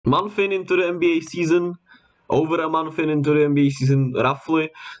month into the NBA season, over a month into the NBA season, roughly.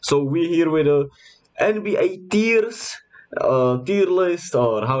 So we're here with a NBA tier list,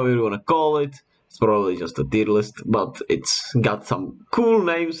 or however you want to call it. It's probably just a tier list, but it's got some cool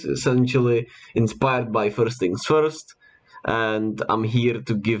names, essentially inspired by First Things First. And I'm here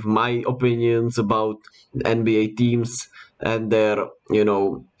to give my opinions about NBA teams and their,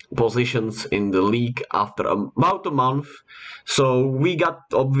 positions in the league after about a month. So we got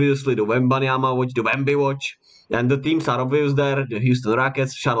obviously the Wembanyama watch, the Wemby watch, and the teams are obvious there: the Houston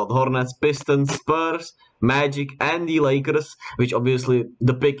Rockets, Charlotte Hornets, Pistons, Spurs, Magic, and the Lakers. Which obviously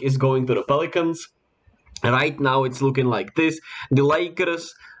the pick is going to the Pelicans. Right now it's looking like this. The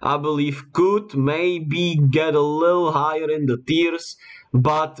Lakers, I believe, could maybe get a little higher in the tiers,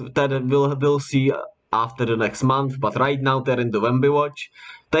 but that we'll see after the next month. But right now they're in the Wemby watch.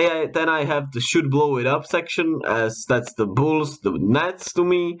 Then I have the should blow it up section, as that's the Bulls, the Nets to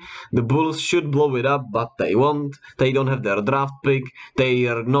me. The Bulls should blow it up, but they won't. They don't have their draft pick. They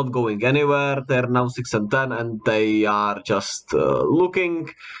are not going anywhere. They're now 6-10, and they are just looking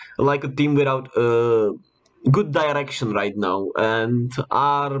like a team without good direction right now, and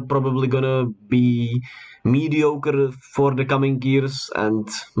are probably gonna be mediocre for the coming years, and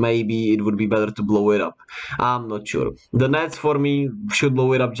maybe it would be better to blow it up. I'm not sure. The Nets for me should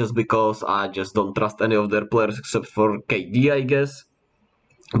blow it up just because I just don't trust any of their players except for KD, I guess.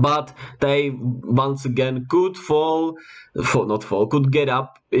 But they once again could could get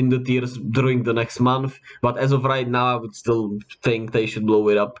up in the tiers during the next month. But as of right now, I would still think they should blow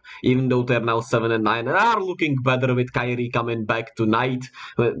it up, even though they're now 7-9 and are looking better with Kyrie coming back tonight.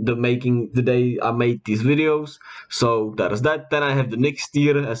 The day I made these videos. So there's that. Then I have the Knicks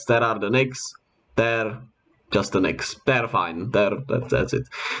tier, as there are the Knicks. They're just the Knicks. They're fine. That's it.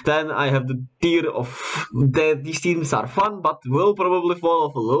 Then I have the tier of these teams are fun, but will probably fall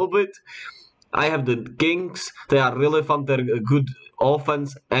off a little bit. I have the Kings. They are really fun. They're a good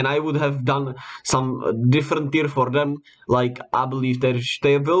offense, and I would have done some different tier for them. Like, I believe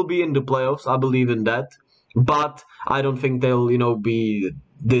they will be in the playoffs. I believe in that, but I don't think they'll be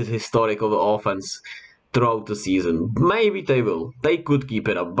this historic of offense throughout the season. Maybe they will. They could keep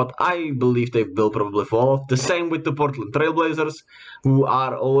it up, but I believe they will probably fall off. The same with the Portland Trailblazers, who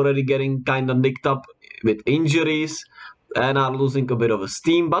are already getting kind of nicked up with injuries and are losing a bit of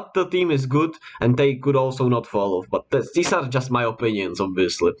steam, but the team is good and they could also not fall off. But these are just my opinions,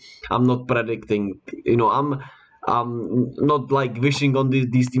 obviously. I'm not predicting, I'm not like wishing on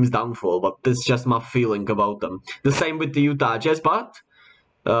these teams' downfall, but that's just my feeling about them. The same with the Utah Jazz, but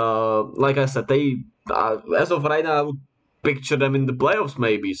like I said, as of right now, I would picture them in the playoffs,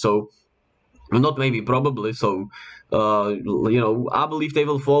 maybe. So, not maybe, probably. So, I believe they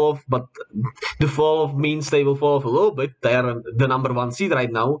will fall off, but the fall off means they will fall off a little bit. They are the number one seed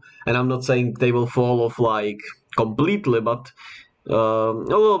right now, and I'm not saying they will fall off like completely, but a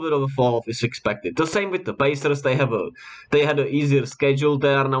little bit of a fall off is expected. The same with the Pacers. They had an easier schedule.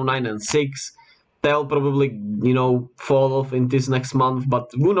 They are now 9-6. They'll probably, fall off in this next month, but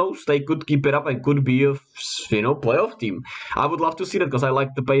who knows? They could keep it up and could be a, playoff team. I would love to see that because I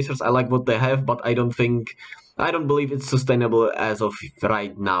like the Pacers. I like what they have, but I don't believe it's sustainable as of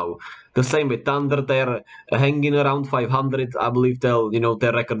right now. The same with Thunder. They're hanging around 500. I believe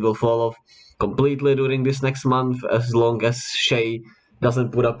their record will fall off completely during this next month, as long as Shea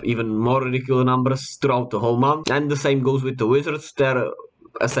doesn't put up even more ridiculous numbers throughout the whole month. And the same goes with the Wizards. They're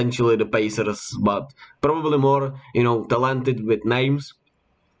essentially the Pacers, but probably more, talented with names.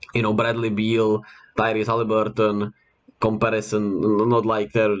 Bradley Beal, Tyrese Haliburton, comparison, not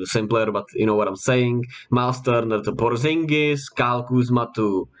like they're the same player, but you know what I'm saying. Miles Turner to Porzingis, Kyle Kuzma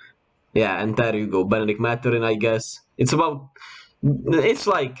to, and there you go, Benedict Mathurin, I guess. It's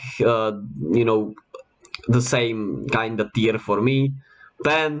like, the same kind of tier for me.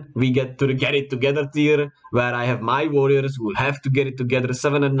 Then we get to the Get It Together tier, where I have my Warriors who have to get it together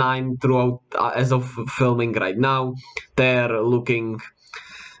 7-9 throughout, as of filming right now. They're looking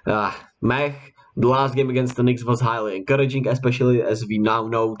meh. The last game against the Knicks was highly encouraging, especially as we now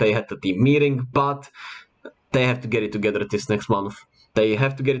know they had the team meeting, but they have to get it together this next month. They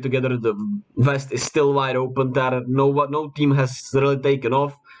have to get it together. The West is still wide open there. No team has really taken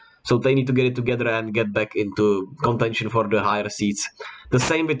off. So they need to get it together and get back into contention for the higher seeds. The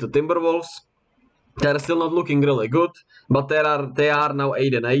same with the Timberwolves. They're still not looking really good, but they are now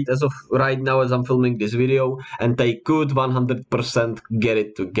 8-8 as of right now as I'm filming this video, and they could 100% get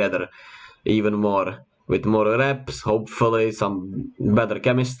it together even more with more reps, hopefully some better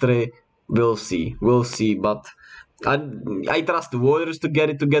chemistry. We'll see, but I trust the Warriors to get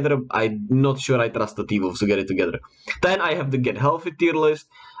it together. I'm not sure I trust the T-Wolves to get it together. Then I have the get healthy tier list,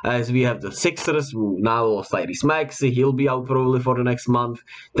 as we have the Sixers, who now lost Tyrese Maxey. He'll be out probably for the next month.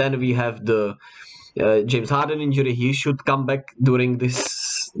 Then we have the James Harden injury. He should come back during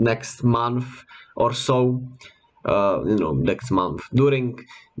this next month or so. Next month. During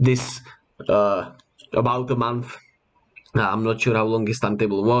this about a month. I'm not sure how long his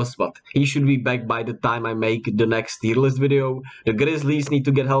timetable was, but he should be back by the time I make the next tier list video. The Grizzlies need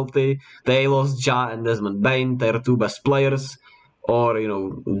to get healthy. They lost Ja and Desmond Bane, their two best players. Or,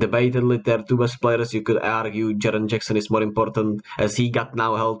 debatedly their two best players. You could argue Jaren Jackson is more important as he got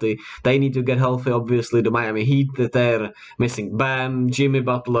now healthy. They need to get healthy, obviously. The Miami Heat, they're missing Bam, Jimmy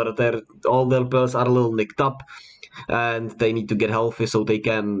Butler, all their players are a little nicked up. And they need to get healthy so they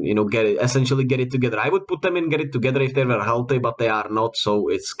can, essentially get it together. I would put them in get it together if they were healthy, but they are not, so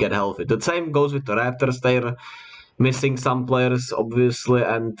it's get healthy. The same goes with the Raptors. They're missing some players, obviously,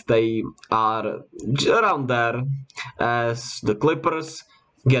 and they are around there as the Clippers.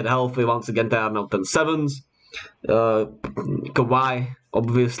 Get healthy once again. They are now 10-7s. Kawhi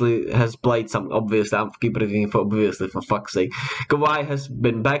obviously has played some. Obviously, I keep repeating for obviously, for fuck's sake. Kawhi has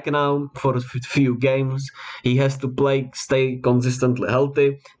been back now for a few games. He has to stay consistently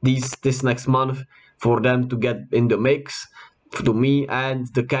healthy this next month for them to get in the mix. To me, and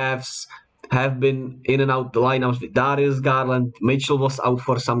the Cavs have been in and out the lineups with Darius Garland. Mitchell was out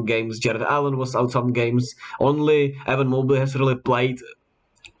for some games. Jared Allen was out some games. Only Evan Mobley has really played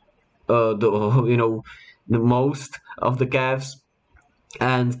the most of the Cavs,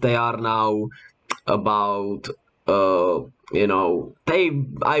 and they are now about I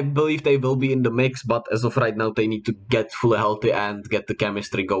believe they will be in the mix, but as of right now they need to get fully healthy and get the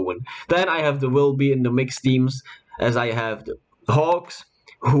chemistry going. Then I have the will be in the mix teams, as I have the Hawks,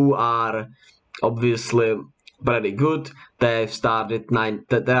 who are obviously pretty good. They've started they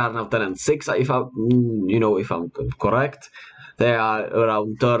are now 10-6 if I'm correct. They are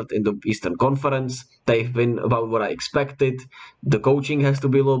around third in the Eastern Conference. They've been about what I expected. The coaching has to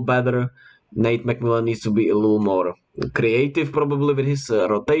be a little better. Nate McMillan needs to be a little more creative, probably with his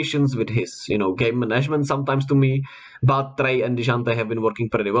rotations, with his game management sometimes to me. But Trey and DeJounte have been working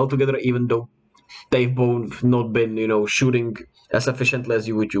pretty well together, even though they've both not been shooting as efficiently as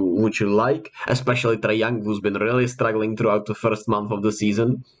would you like. Especially Trae Young, who's been really struggling throughout the first month of the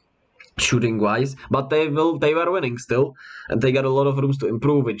season, shooting wise, but they were winning still, and they got a lot of rooms to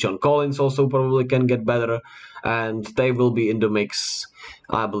improve. With John Collins also probably can get better, and they will be in the mix,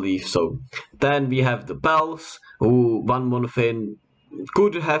 I believe so. Then we have the Pels, who 1 month in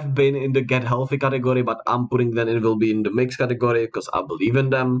could have been in the get healthy category, but I'm putting them in will be in the mix category because I believe in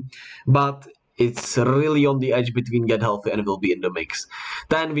them. But it's really on the edge between get healthy and will be in the mix.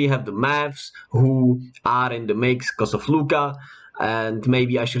 Then we have the Mavs, who are in the mix because of Luka. And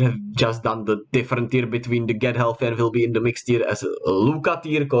maybe I should have just done the different tier between the get healthy and will be in the mixed tier as a Luka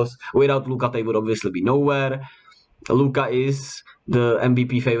tier, because without Luka they would obviously be nowhere. Luka is the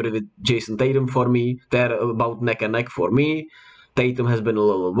MVP favorite with Jason Tatum for me. They're about neck and neck for me. Tatum has been a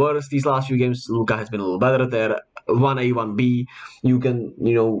little worse these last few games. Luka has been a little better. They're 1A, 1B. You can,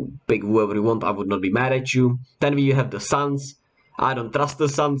 pick whoever you want. I would not be mad at you. Then we have the Suns. I don't trust the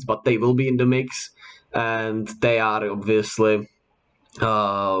Suns, but they will be in the mix. And they are obviously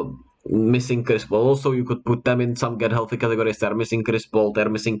missing Chris Paul. Also, you could put them in some get healthy categories. They're missing Chris Paul, they're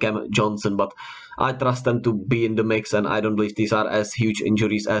missing Cam Johnson, but I trust them to be in the mix, and I don't believe these are as huge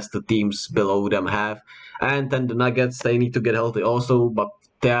injuries as the teams below them have. And then the Nuggets, they need to get healthy also, but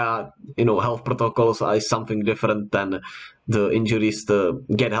their health protocols are something different than the injuries the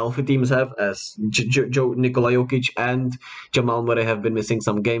get healthy teams have, as Nikola Jokic and Jamal Murray have been missing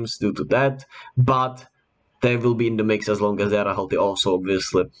some games due to that, but they will be in the mix as long as they are healthy also,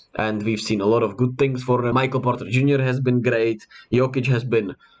 obviously. And we've seen a lot of good things for them. Michael Porter Jr. has been great. Jokic has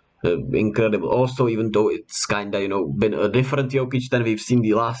been incredible also, even though it's kind of, been a different Jokic than we've seen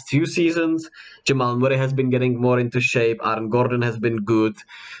the last few seasons. Jamal Murray has been getting more into shape. Aaron Gordon has been good.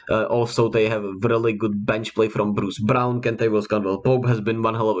 Also, they have a really good bench play from Bruce Brown. Kentavious Caldwell-Pope has been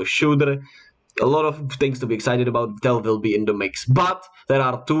one hell of a shooter. A lot of things to be excited about. They will be in the mix. But there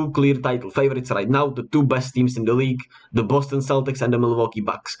are two clear title favorites right now, the two best teams in the league, the Boston Celtics and the Milwaukee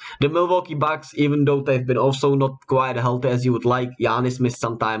Bucks. The Milwaukee Bucks, even though they've been also not quite healthy as you would like, Giannis missed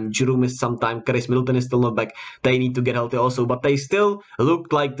some time, Jrue missed some time, Chris Middleton is still not back, they need to get healthy also, but they still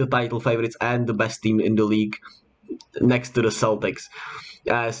look like the title favorites and the best team in the league next to the Celtics,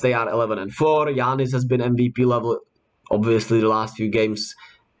 as they are 11-4. Giannis has been MVP level. Obviously, the last few games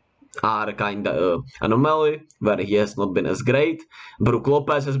are kind of anomaly, where he has not been as great. Brook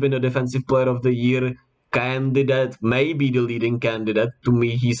Lopez has been a defensive player of the year candidate, maybe the leading candidate. To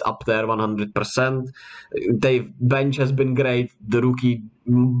me, he's up there 100%. Their bench has been great. The rookie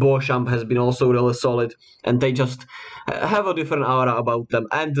Beauchamp has been also really solid, and they just have a different aura about them.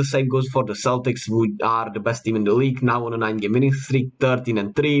 And the same goes for the Celtics, who are the best team in the league now on a 9-game winning streak,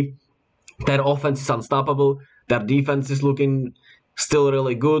 13-3. Their offense is unstoppable. Their defense is looking still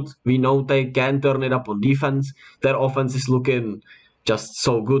really good. We know they can turn it up on defense. Their offense is looking just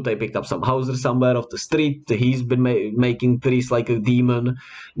so good. They picked up some Hauser somewhere off the street. He's been making threes like a demon.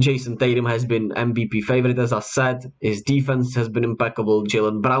 Jason Tatum has been MVP favorite, as I said. His defense has been impeccable.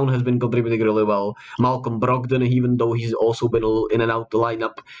 Jaylen Brown has been contributing really well. Malcolm Brogdon, even though he's also been a little in and out the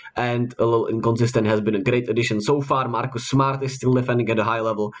lineup and a little inconsistent, has been a great addition so far. Marcus Smart is still defending at a high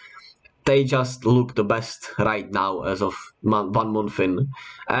level. They just look the best right now as of 1 month in.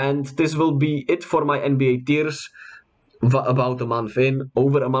 And this will be it for my NBA tiers about a month in,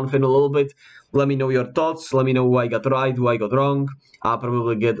 over a month in a little bit. Let me know your thoughts. Let me know who I got right, who I got wrong. I'll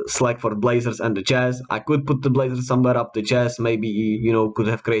probably get slack for the Blazers and the Jazz. I could put the Blazers somewhere up the Jazz. Maybe, could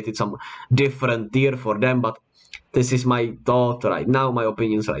have created some different tier for them. But this is my thought right now, my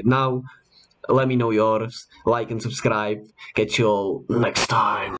opinions right now. Let me know yours. Like and subscribe. Catch you all next time.